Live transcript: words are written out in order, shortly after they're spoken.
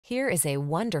Here is a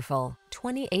wonderful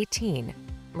 2018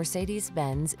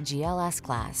 Mercedes-Benz GLS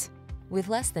class. With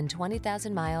less than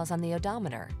 20,000 miles on the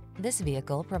odometer, this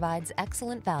vehicle provides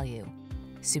excellent value.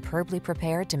 Superbly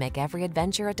prepared to make every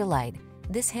adventure a delight,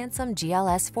 this handsome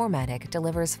GLS 4MATIC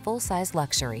delivers full-size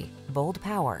luxury, bold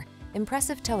power,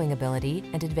 impressive towing ability,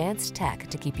 and advanced tech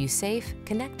to keep you safe,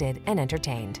 connected, and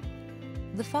entertained.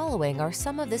 The following are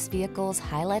some of this vehicle's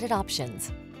highlighted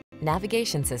options: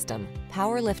 navigation system,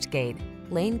 power liftgate,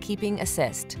 lane keeping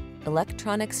assist,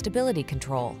 electronic stability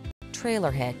control,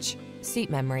 trailer hitch, seat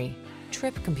memory,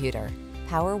 trip computer,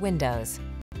 power windows,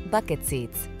 bucket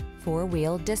seats,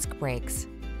 four-wheel disc brakes.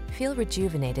 Feel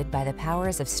rejuvenated by the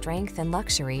powers of strength and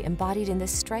luxury embodied in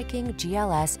this striking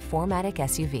GLS 4MATIC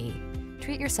SUV.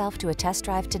 Treat yourself to a test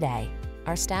drive today.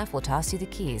 Our staff will toss you the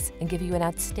keys and give you an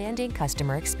outstanding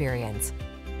customer experience.